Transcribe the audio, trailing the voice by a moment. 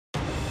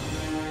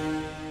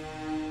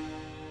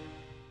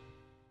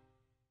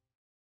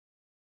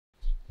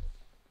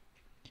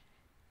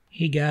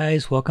Hey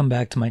guys, welcome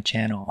back to my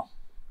channel.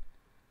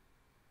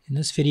 In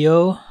this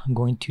video, I'm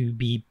going to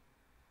be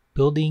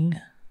building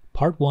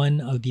part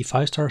 1 of the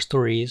 5-star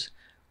stories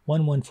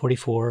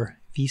 1144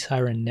 V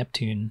Siren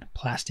Neptune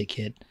plastic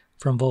kit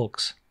from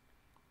Volks.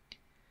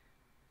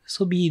 This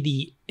will be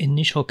the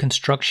initial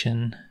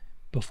construction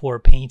before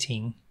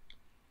painting,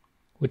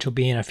 which will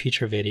be in a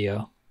future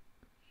video.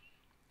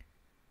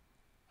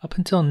 Up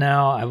until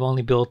now, I've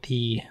only built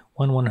the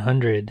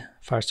 1100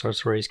 5-star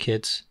stories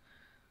kits,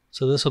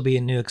 so this will be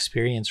a new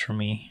experience for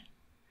me.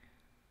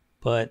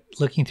 But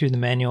looking through the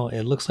manual,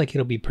 it looks like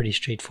it'll be pretty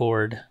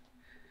straightforward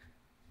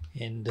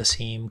in the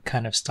same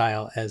kind of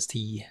style as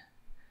the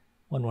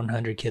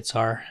 1100 kits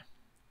are.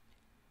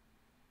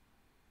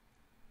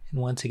 And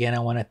once again, I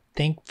want to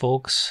thank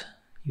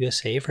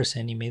VolksUSA for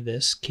sending me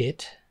this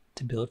kit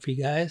to build for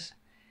you guys.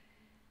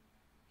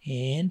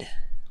 And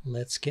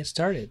let's get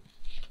started.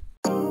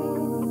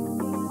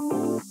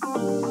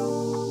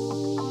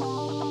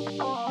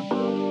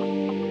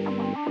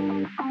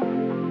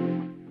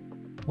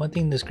 One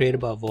thing that's great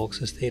about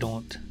Volks is they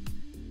don't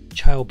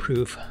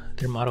child-proof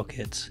their model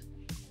kits.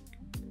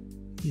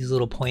 These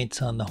little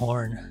points on the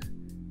horn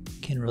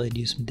can really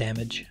do some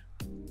damage.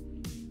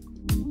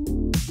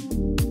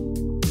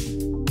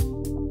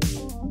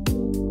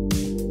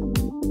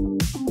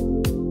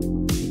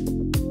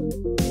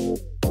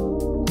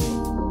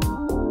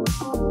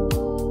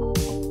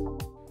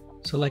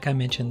 So like I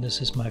mentioned,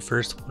 this is my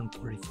first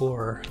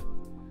 144,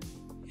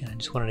 and I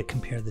just wanted to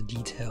compare the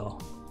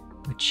detail,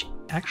 which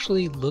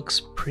actually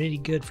looks pretty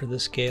good for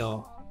this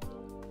scale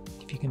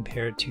if you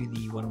compare it to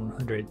the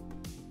 1100.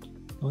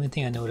 The only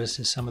thing I noticed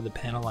is some of the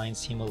panel lines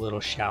seem a little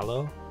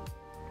shallow,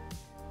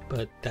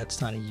 but that's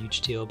not a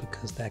huge deal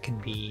because that can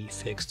be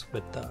fixed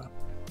with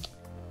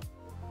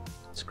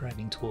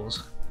scribing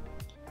tools.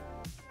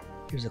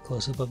 Here's a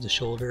close-up of the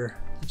shoulder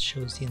that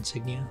shows the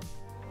insignia.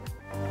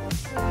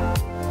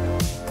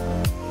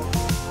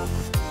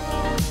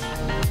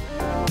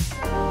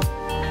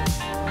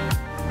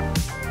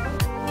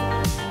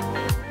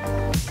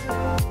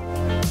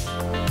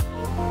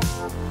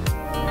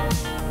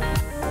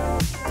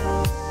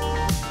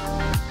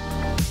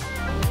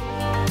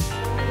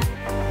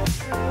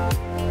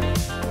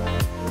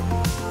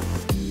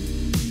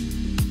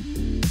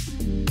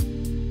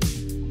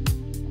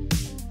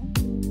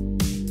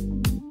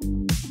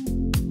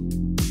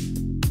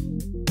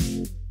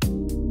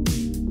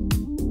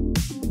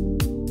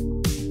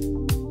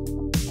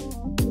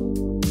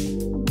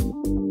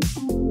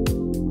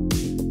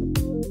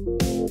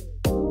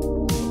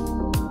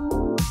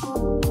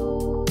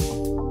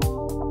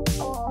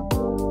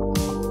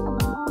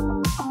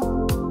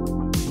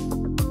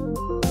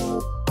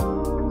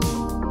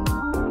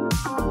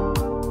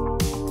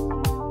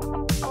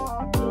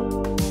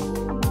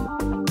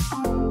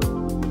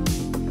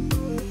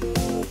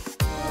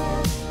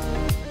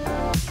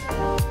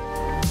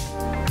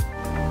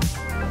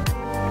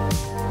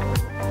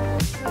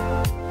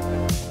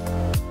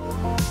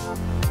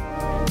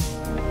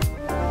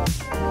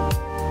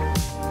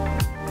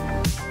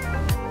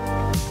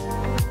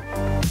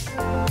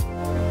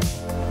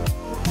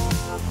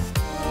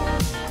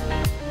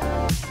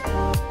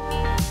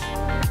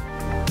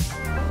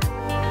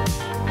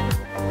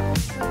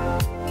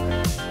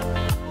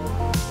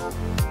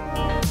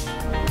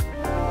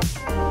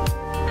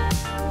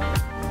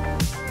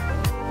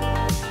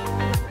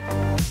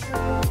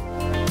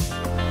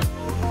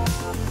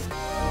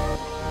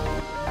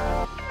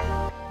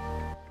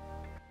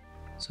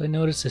 So I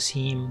noticed a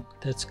seam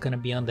that's going to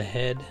be on the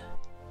head,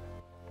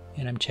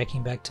 and I'm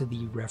checking back to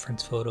the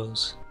reference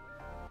photos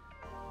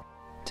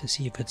to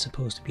see if it's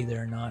supposed to be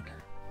there or not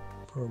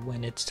for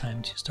when it's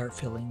time to start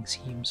filling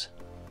seams.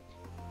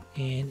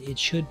 And it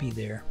should be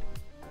there,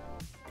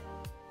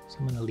 so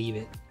I'm going to leave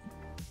it.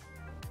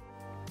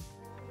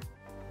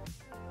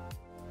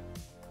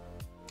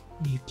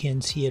 You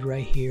can see it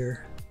right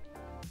here,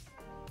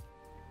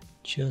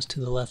 just to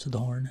the left of the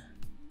horn.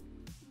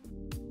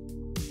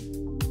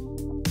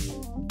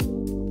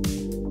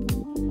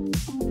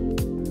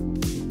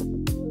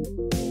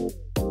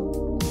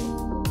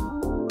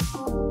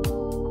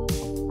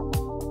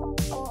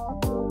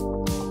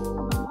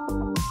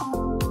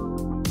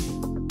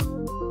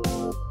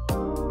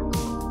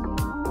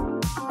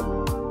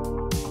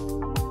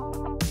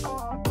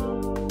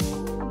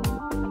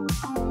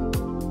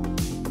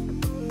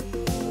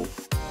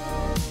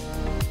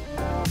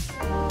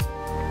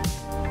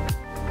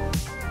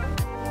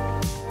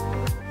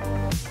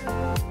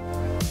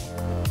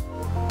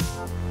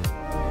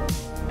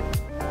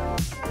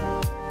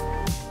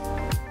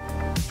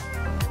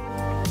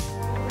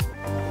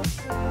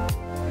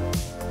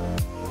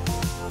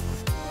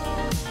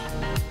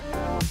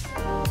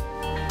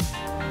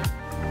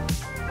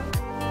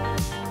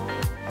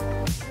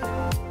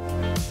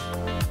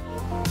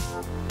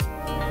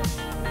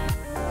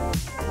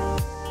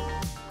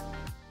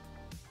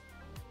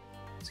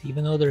 So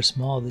even though they're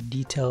small, the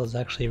detail is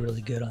actually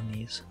really good on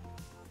these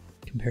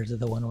compared to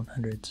the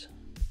 1100s.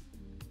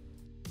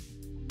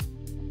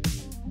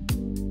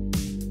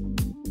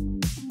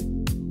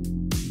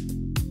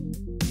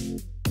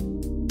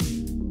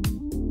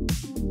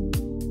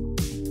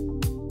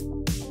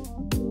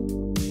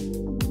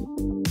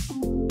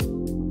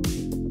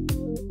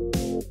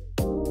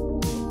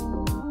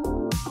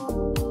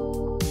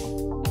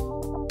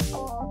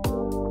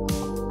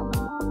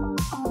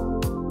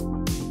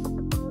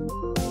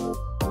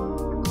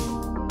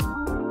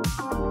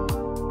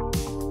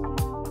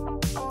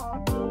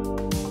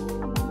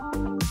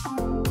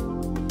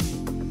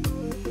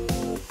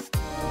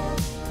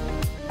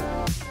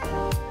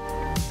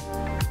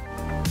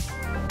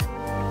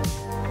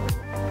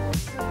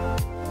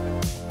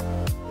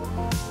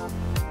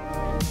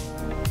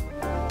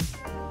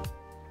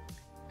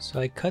 So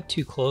I cut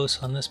too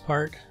close on this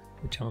part,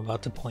 which I'm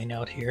about to point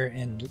out here,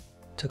 and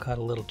took out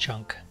a little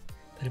chunk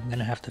that I'm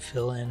gonna have to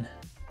fill in. A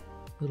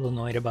little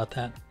annoyed about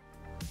that.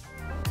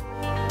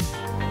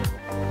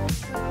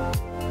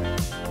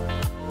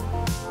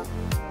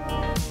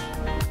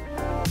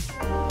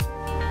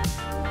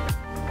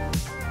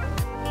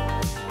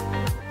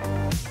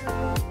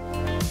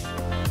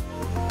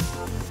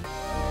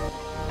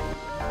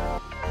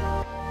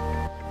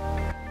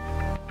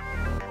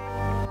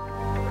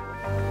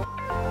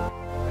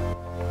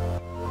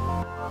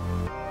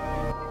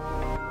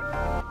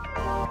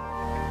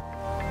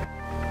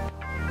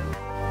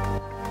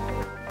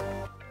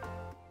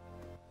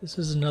 This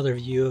is another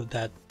view of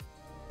that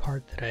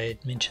part that I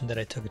had mentioned that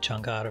I took a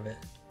chunk out of it.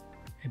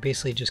 I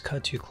basically just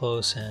cut too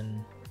close,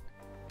 and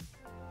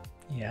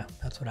yeah,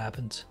 that's what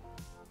happens.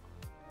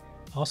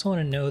 I also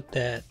want to note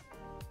that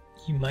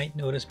you might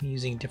notice me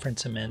using different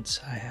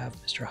cements. I have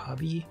Mr.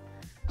 Hobby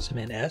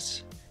Cement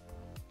S,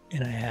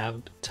 and I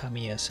have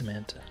Tamiya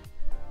Cement.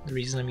 The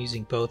reason I'm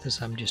using both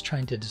is I'm just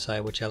trying to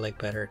decide which I like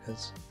better,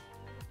 because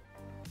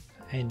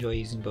I enjoy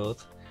using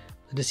both.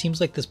 But it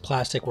seems like this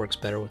plastic works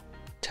better with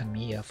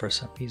Tamiya for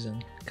some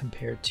reason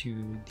compared to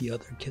the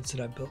other kits that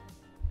I've built.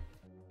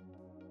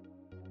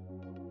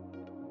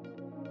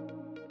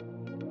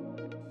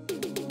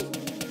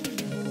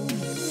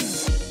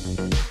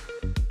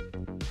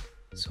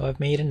 So I've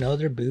made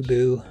another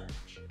boo-boo.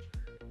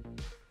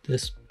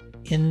 This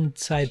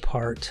inside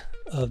part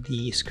of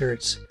the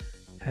skirts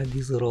had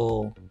these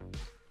little,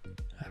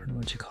 I don't know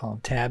what you call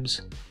them,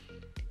 tabs,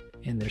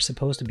 and they're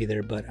supposed to be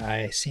there, but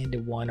I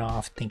sanded one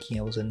off thinking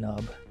it was a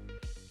nub.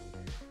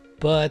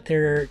 But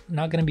they're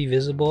not going to be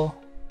visible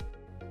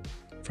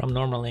from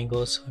normal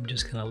angles, so I'm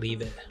just going to leave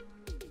it.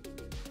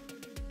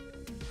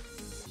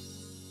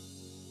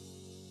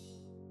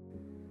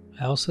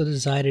 I also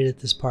decided at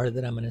this part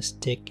that I'm going to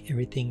stick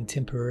everything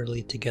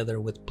temporarily together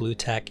with blue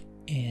tack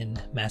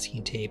and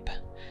masking tape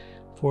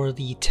for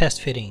the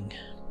test fitting.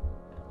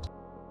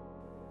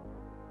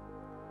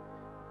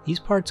 These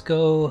parts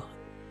go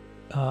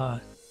on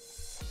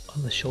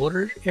the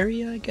shoulder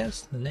area, I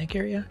guess, the neck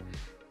area.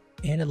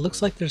 And it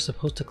looks like they're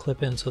supposed to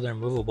clip in so they're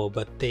movable,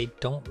 but they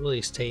don't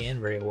really stay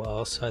in very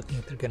well, so I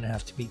think they're going to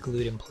have to be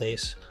glued in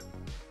place.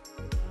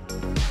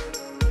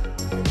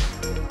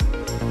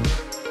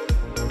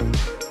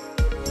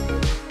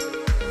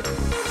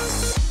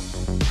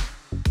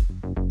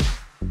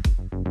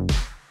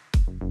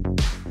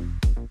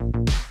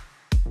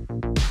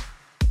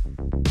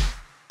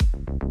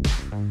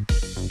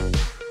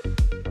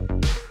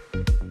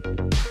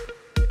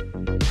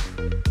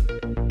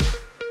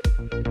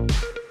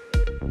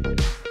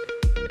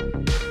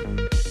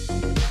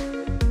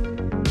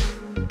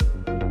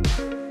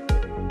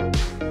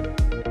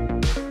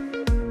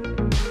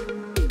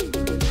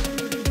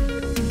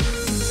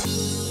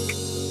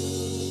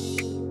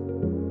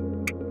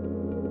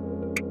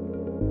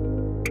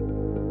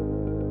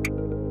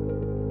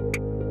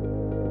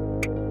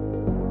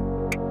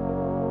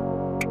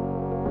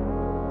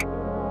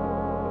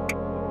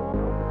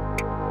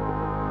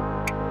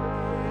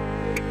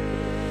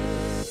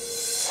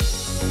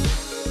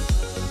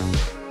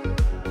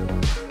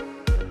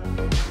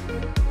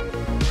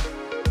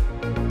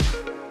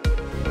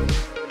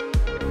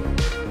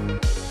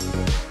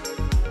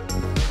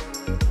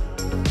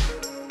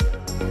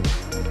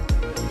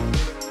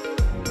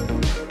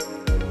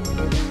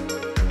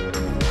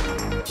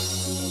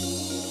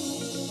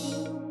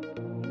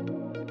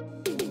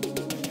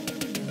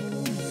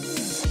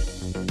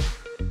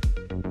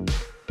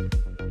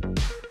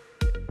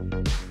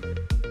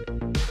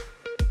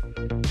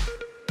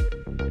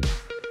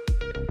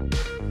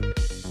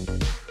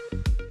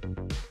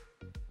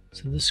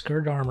 So the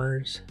skirt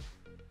armors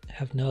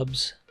have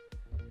nubs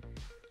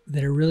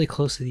that are really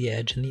close to the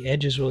edge, and the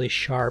edge is really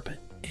sharp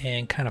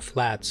and kind of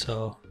flat,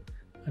 so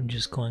I'm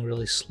just going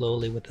really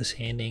slowly with the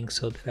sanding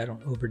so that I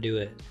don't overdo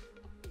it.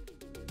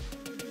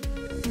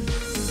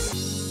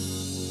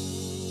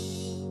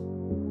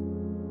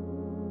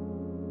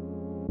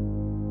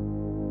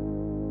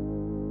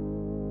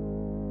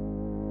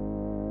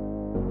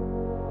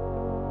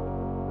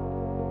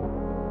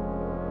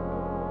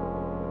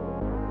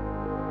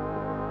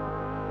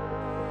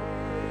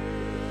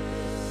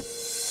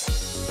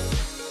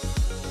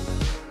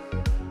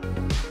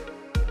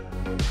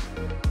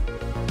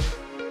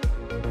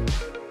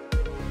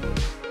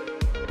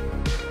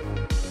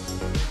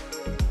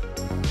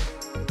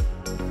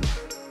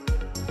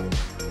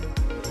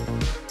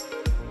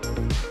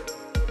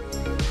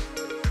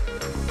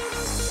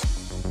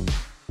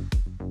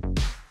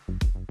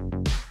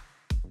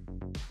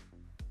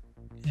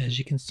 As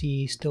you can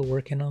see, still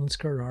working on the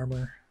skirt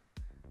armor.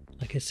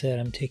 Like I said,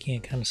 I'm taking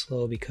it kind of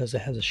slow because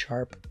it has a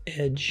sharp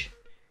edge,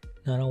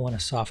 and I don't want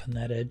to soften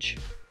that edge.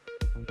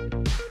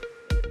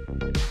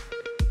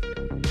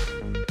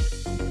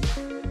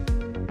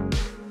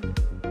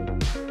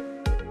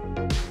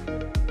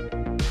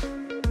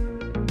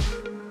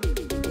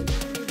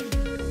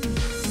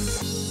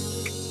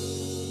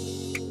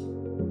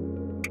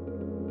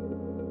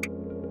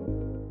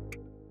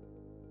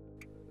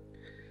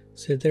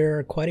 So there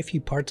are quite a few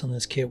parts on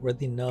this kit where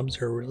the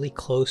nubs are really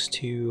close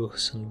to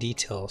some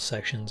detail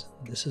sections.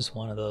 This is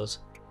one of those.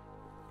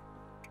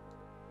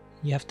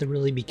 You have to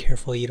really be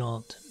careful you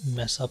don't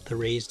mess up the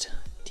raised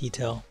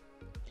detail.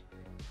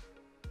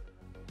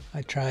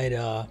 I tried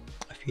a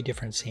few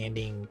different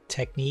sanding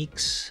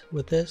techniques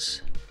with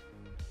this,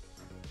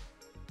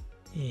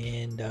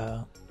 and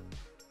a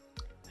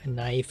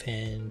knife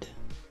and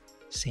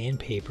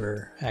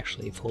sandpaper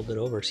actually folded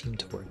over seemed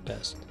to work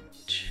best,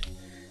 which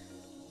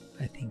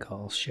I think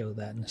I'll show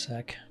that in a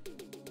sec.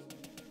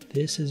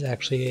 This is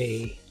actually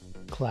a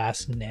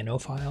glass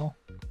nanophile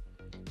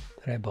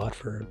that I bought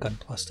for Gun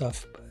Plus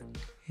stuff, but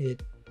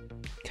it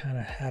kind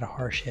of had a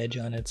harsh edge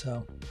on it,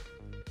 so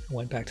I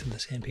went back to the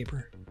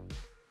sandpaper.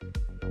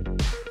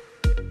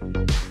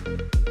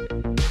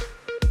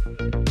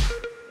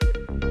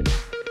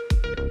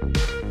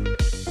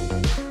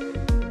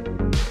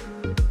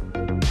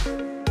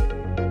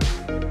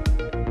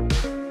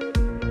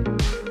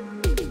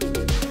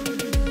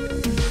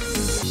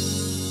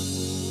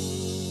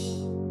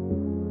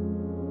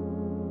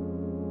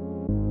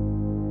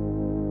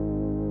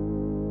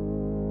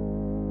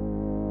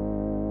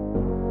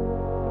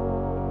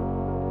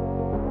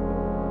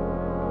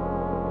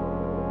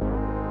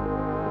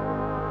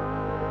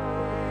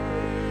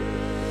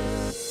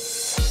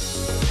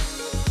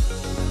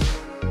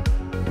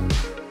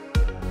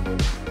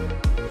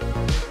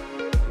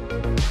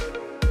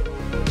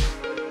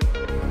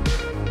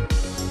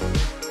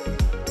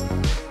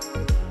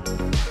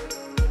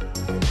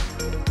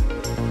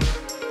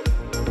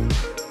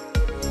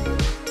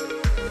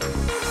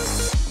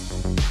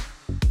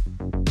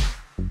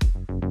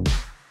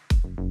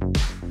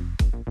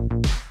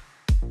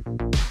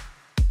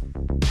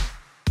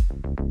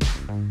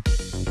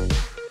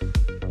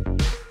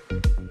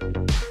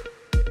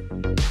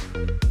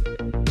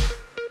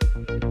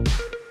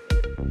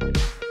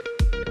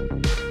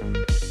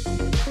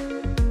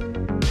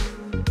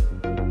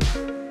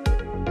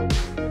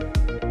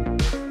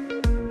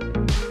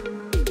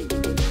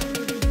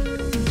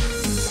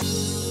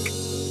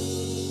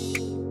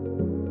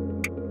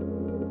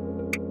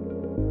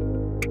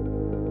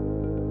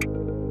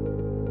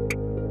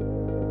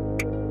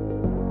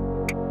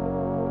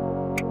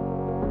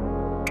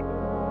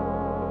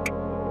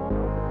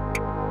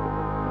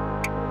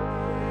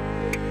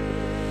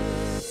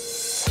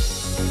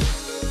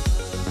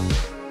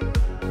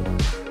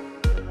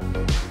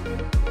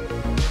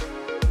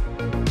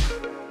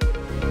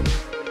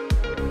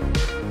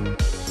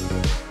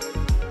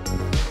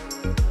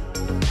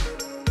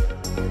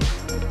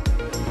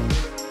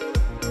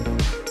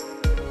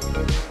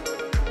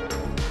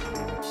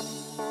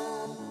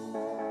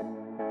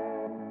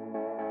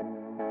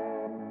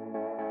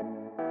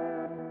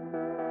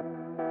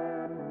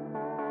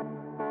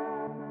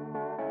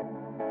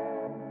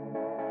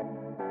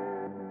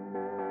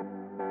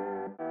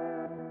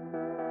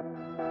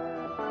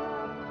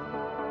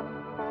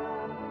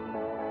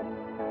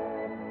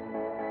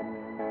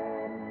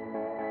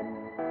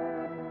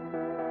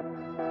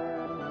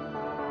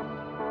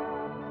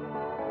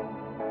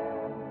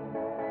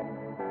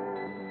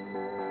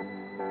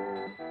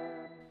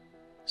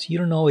 So you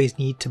don't always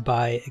need to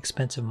buy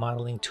expensive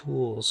modeling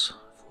tools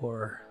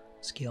for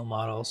scale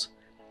models.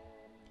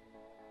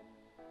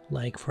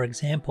 Like, for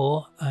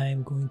example,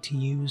 I'm going to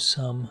use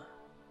some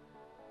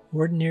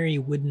ordinary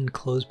wooden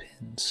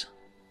clothespins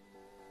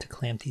to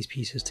clamp these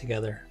pieces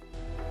together.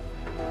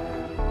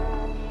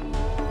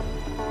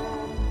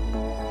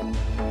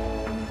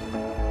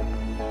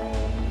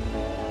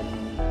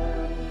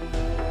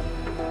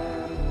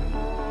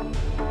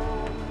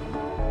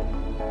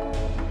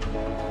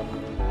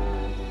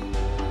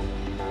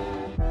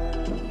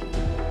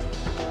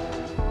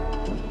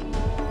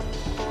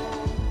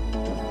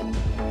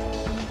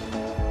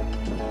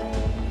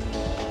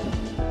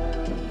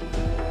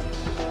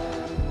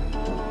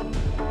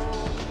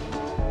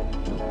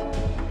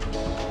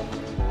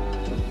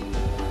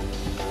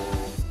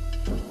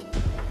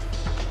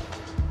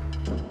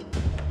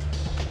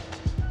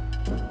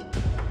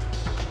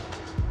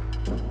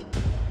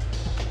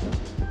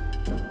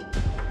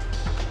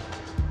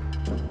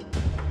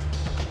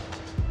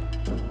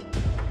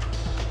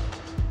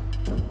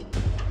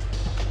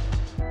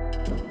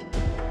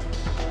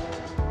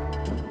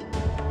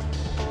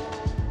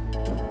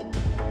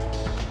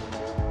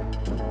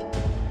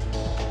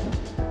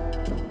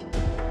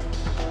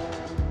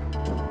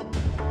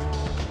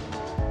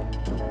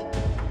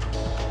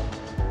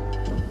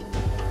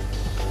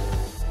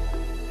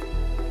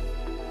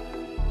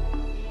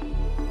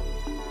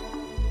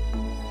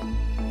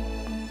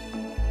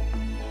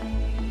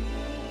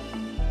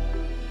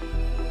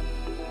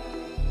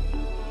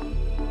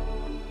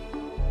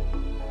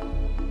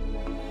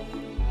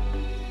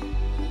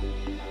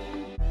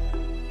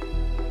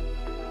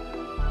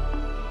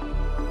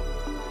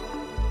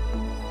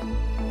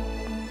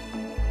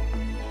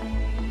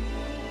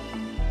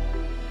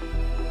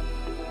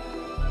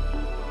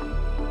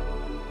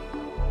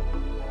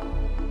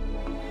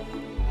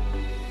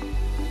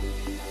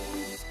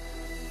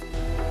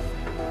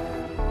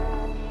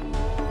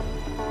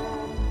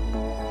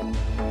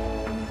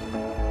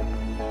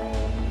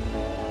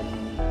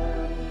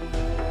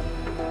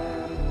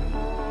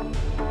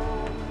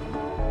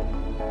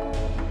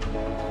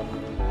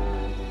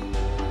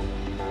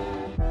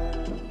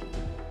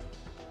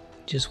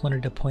 just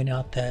wanted to point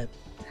out that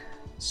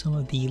some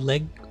of the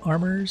leg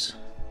armors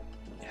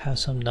have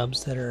some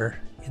nubs that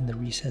are in the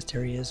recessed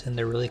areas and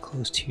they're really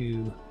close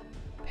to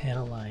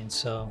panel lines,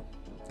 so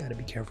gotta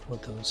be careful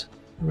with those.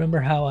 Remember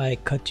how I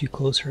cut too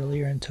close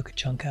earlier and took a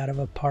chunk out of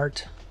a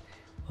part?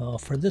 Well,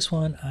 for this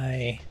one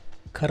I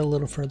cut a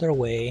little further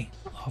away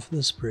off the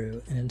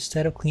sprue, and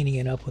instead of cleaning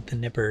it up with the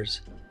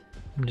nippers,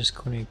 I'm just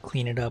going to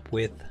clean it up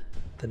with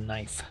the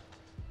knife.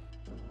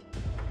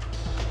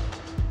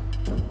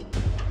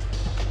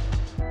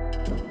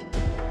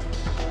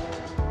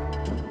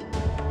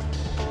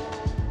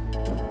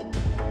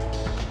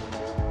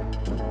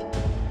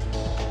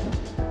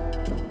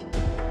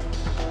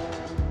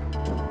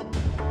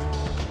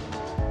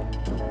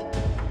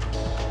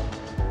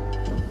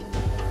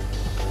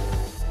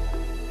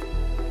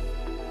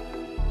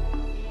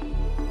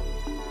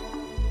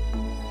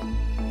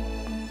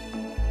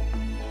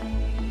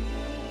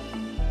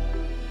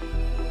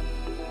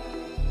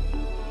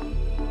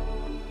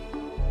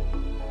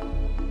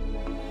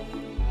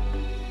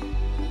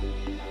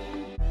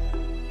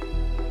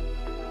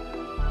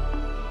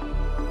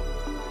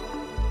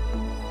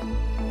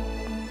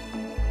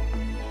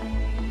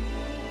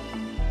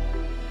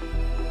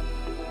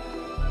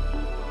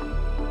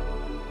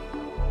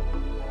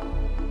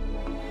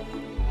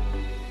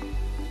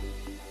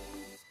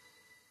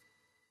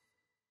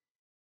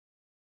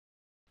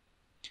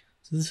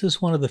 So this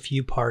is one of the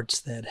few parts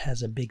that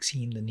has a big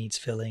seam that needs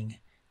filling,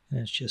 and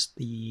it's just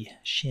the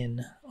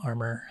shin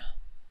armor.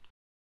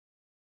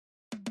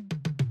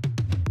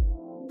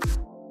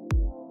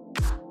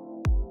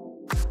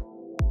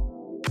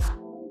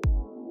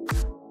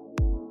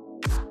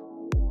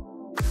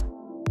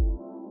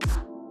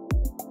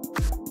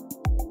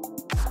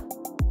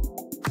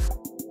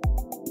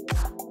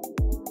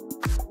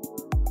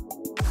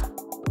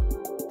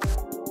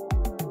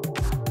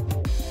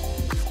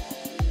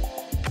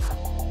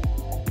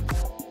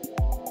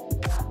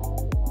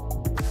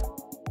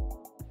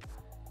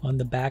 On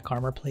the back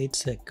armor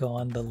plates that go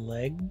on the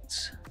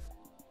legs,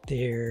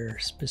 they're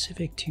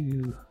specific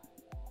to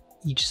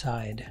each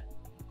side,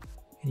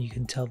 and you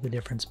can tell the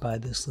difference by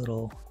this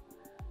little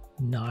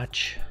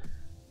notch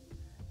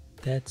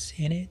that's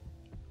in it,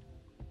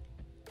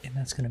 and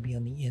that's going to be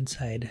on the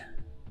inside.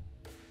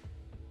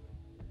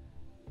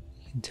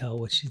 You can tell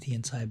which is the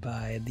inside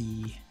by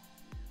the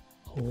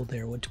hole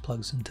there, which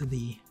plugs into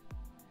the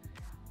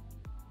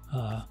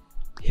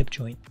hip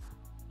joint.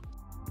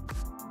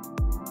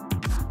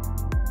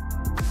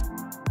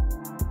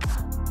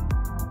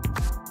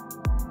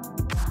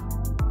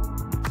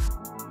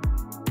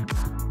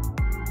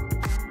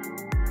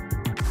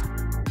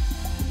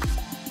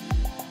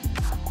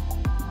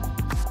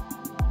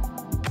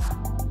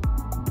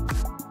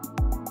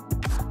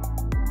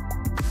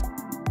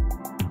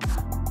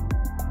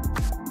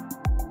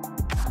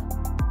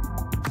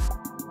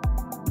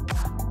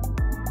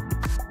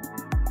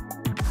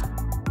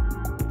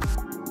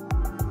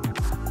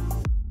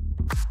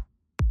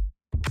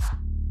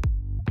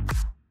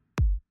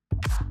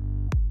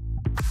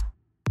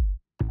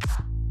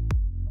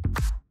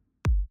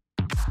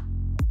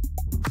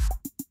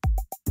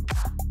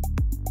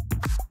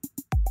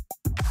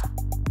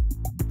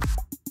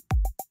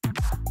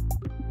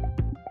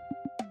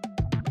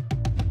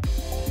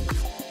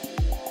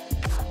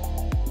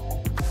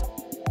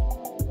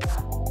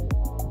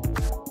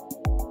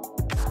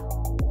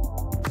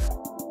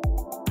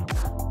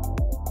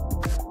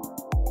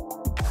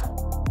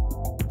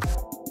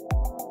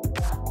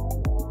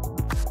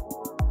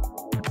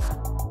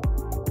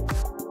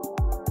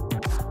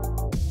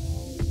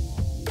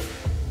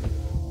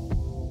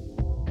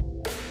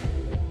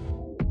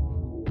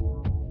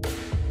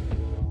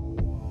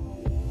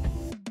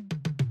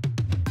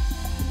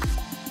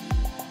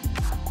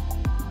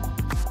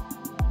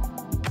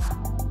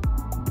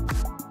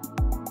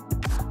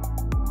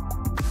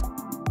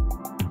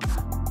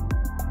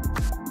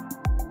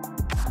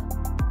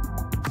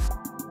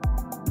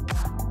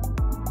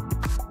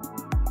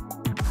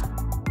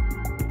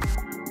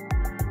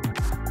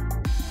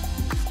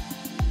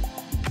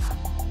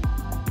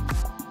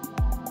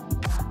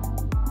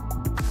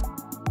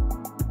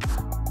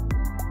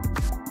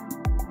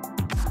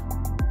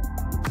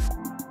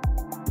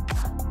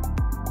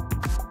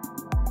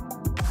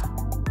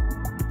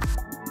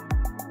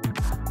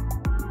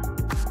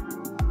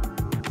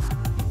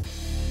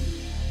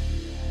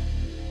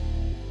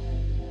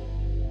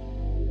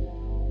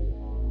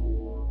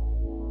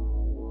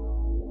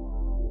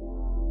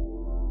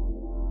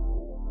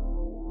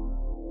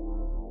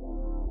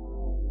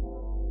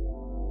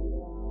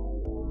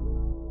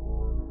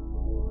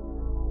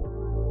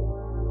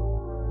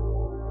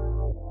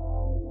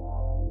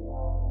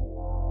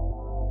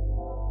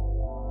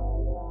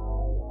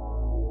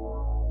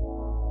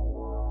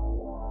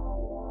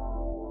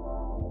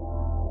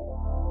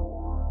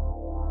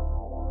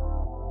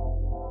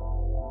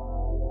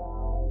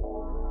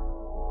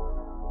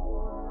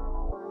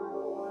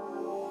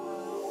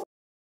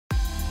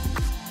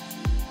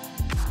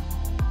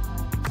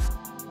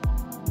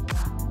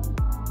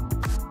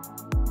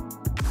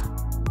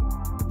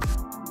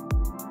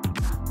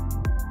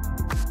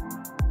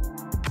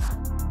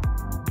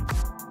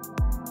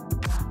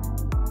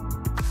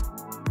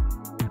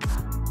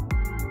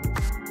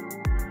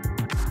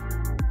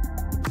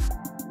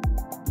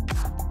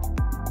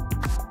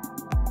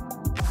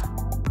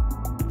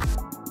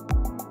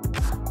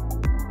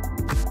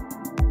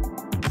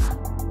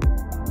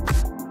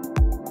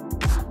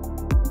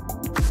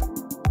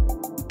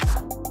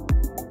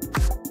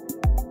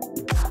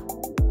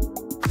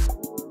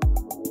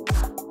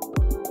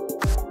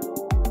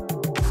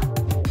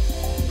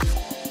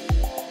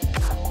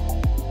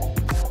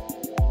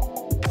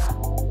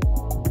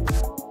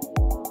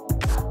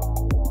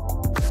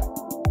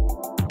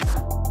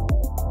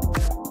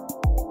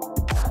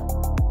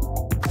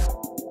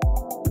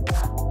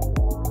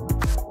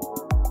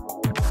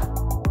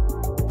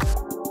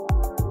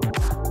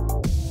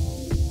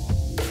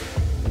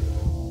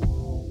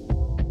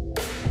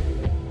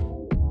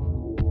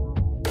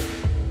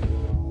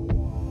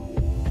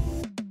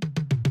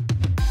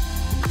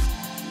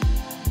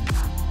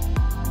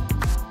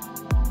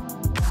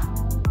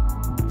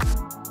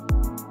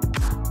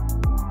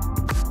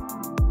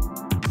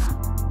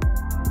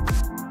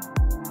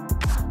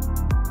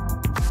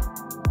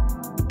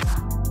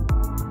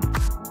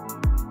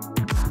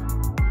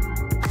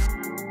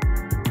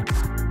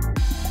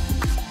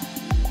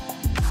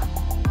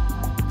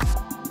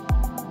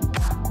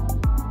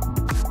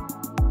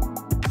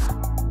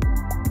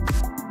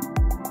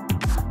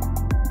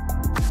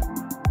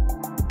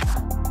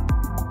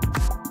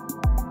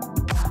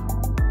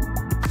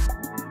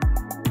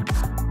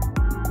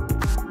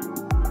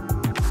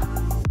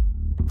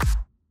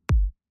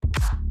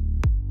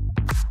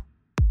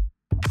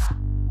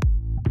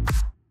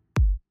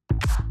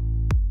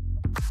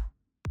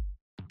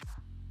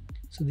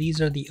 So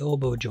these are the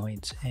elbow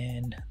joints,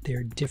 and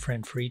they're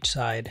different for each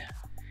side.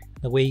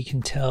 The way you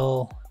can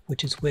tell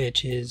which is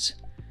which is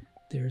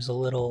there's a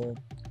little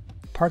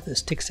part that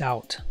sticks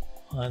out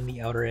on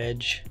the outer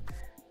edge,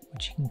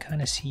 which you can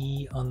kind of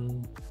see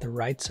on the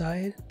right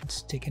side. It's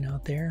sticking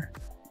out there,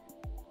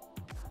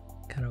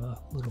 kind of a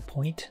little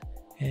point,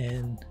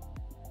 and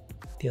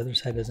the other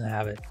side doesn't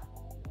have it.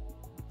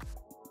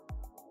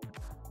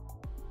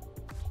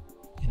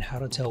 And how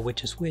to tell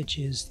which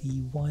is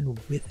the one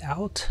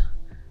without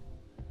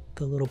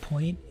the little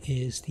point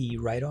is the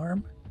right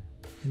arm,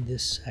 and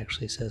this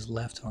actually says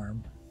left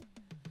arm.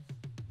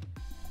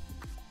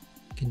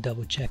 You can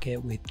double check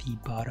it with the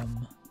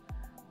bottom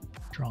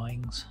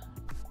drawings.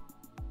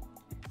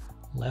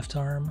 Left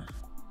arm,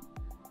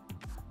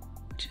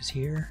 which is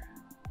here,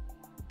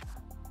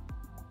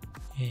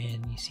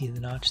 and you see the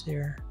notch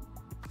there,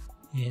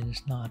 and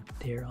it's not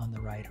there on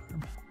the right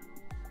arm.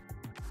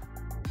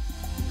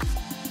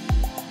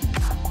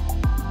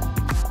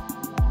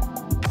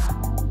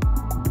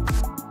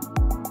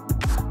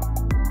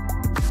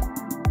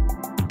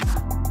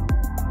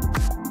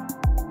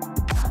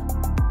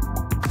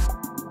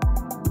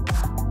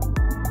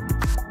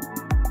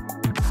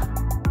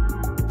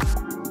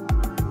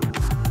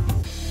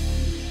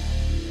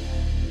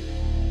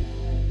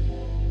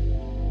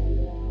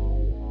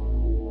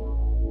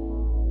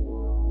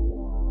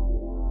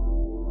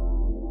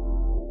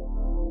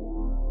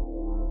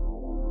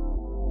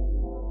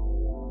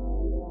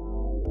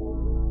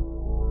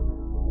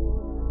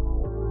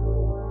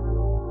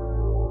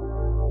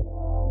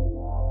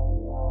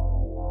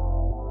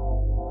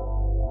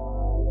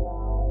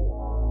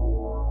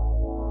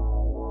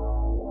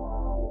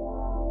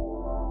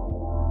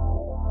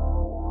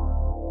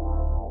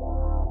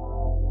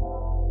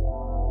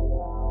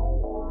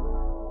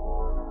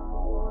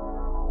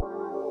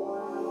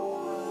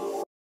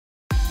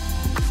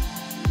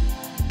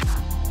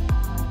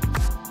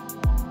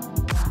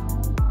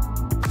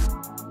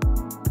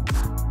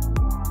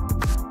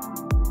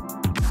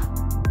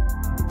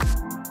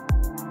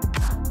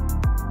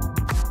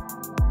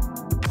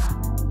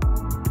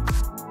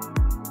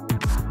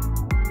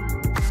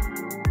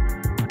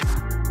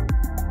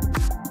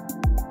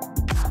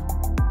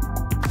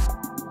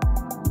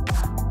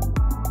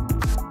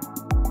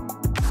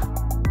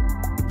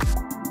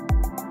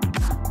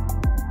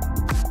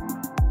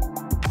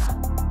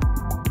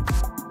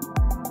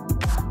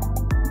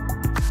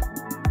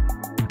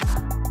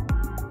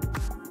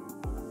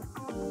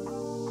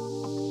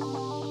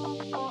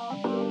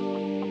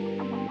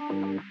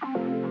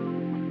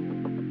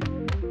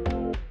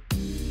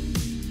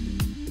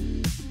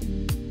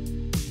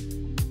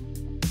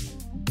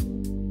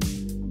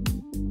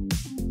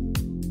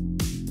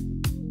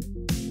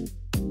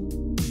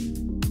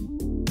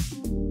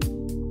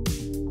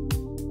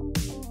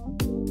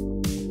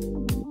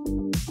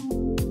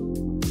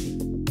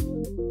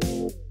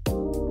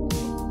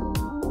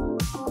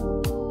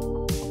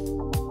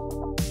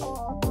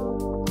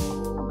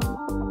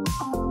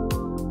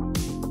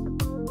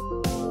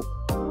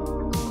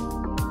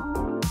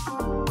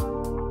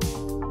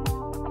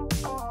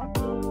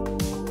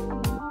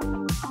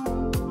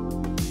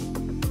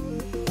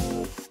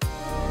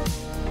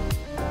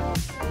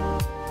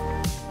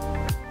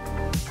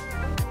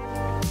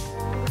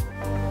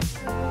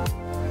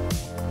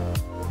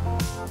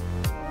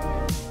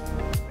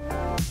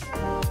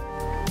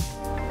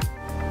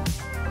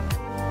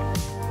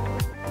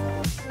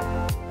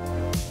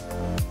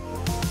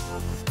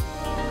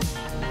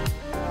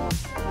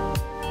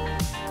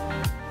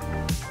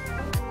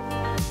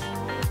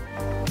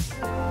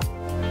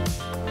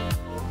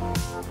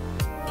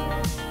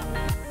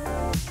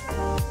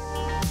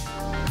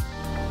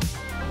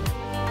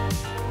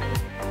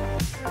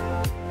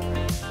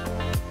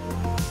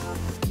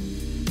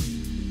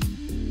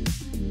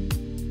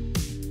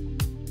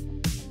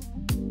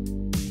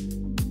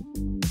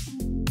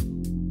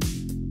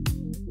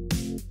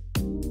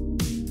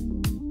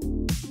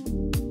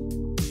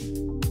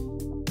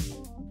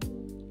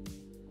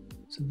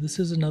 So this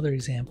is another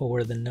example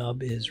where the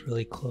nub is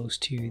really close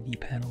to the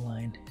panel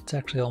line. It's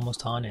actually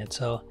almost on it.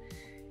 So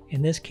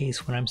in this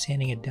case, when I'm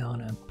sanding it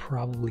down, I'm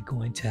probably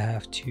going to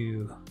have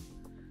to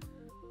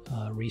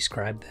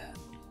rescribe that.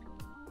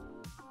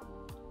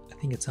 I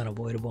think it's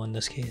unavoidable in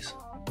this case.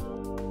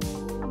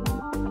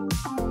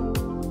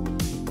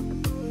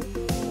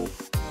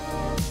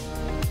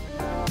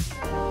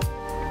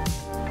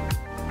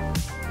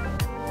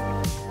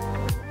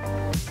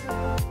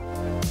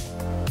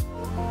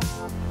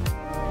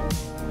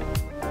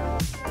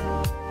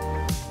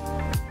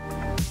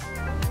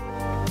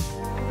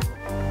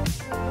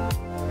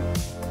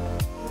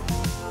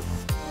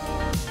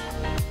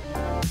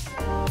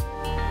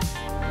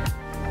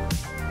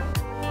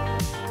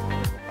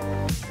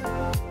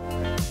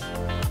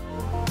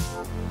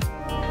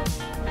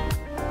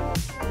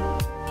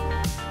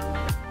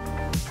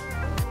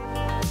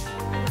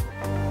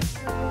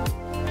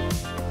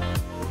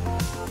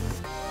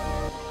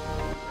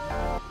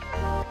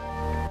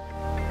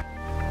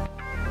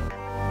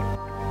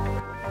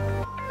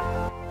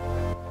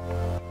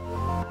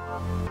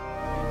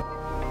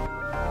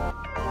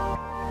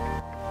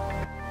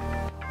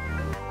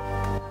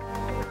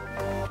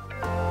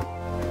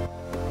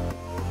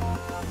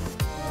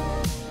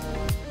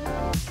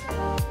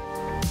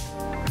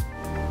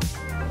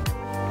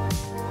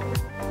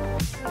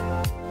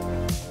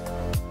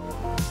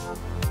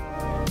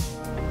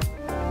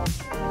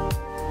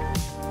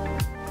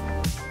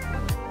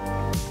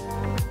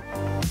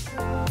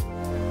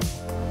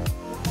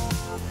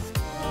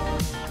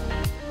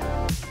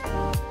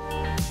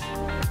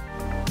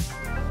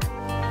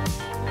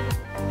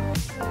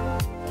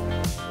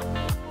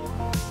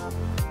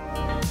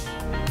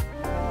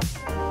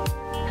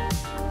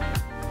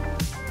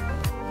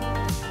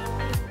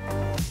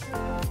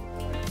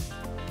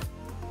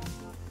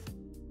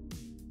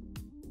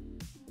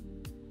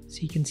 So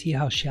you can see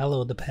how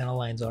shallow the panel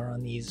lines are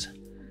on these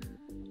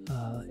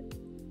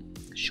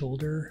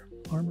shoulder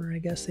armor, I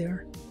guess they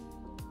are.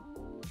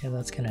 Yeah,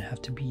 that's going to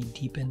have to be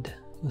deepened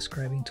with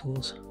scribing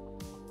tools.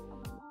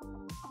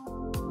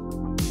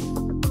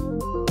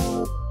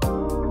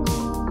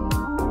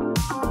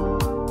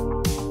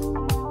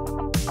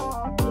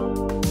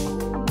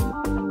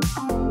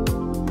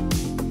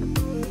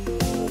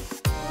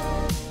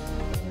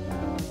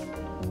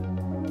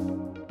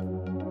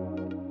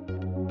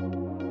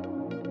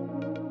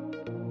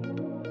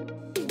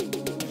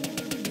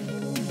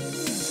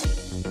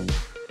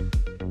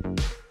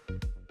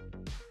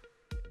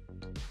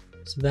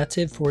 So that's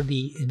it for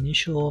the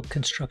initial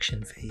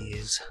construction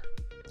phase.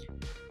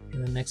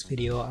 In the next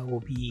video, I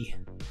will be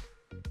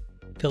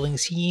filling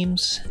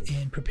seams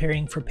and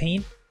preparing for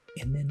paint,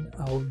 and then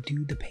I'll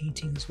do the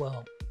painting as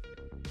well.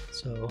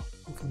 So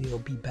hopefully you'll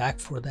be back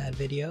for that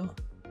video.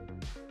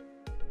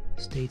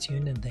 Stay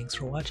tuned and thanks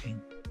for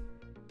watching.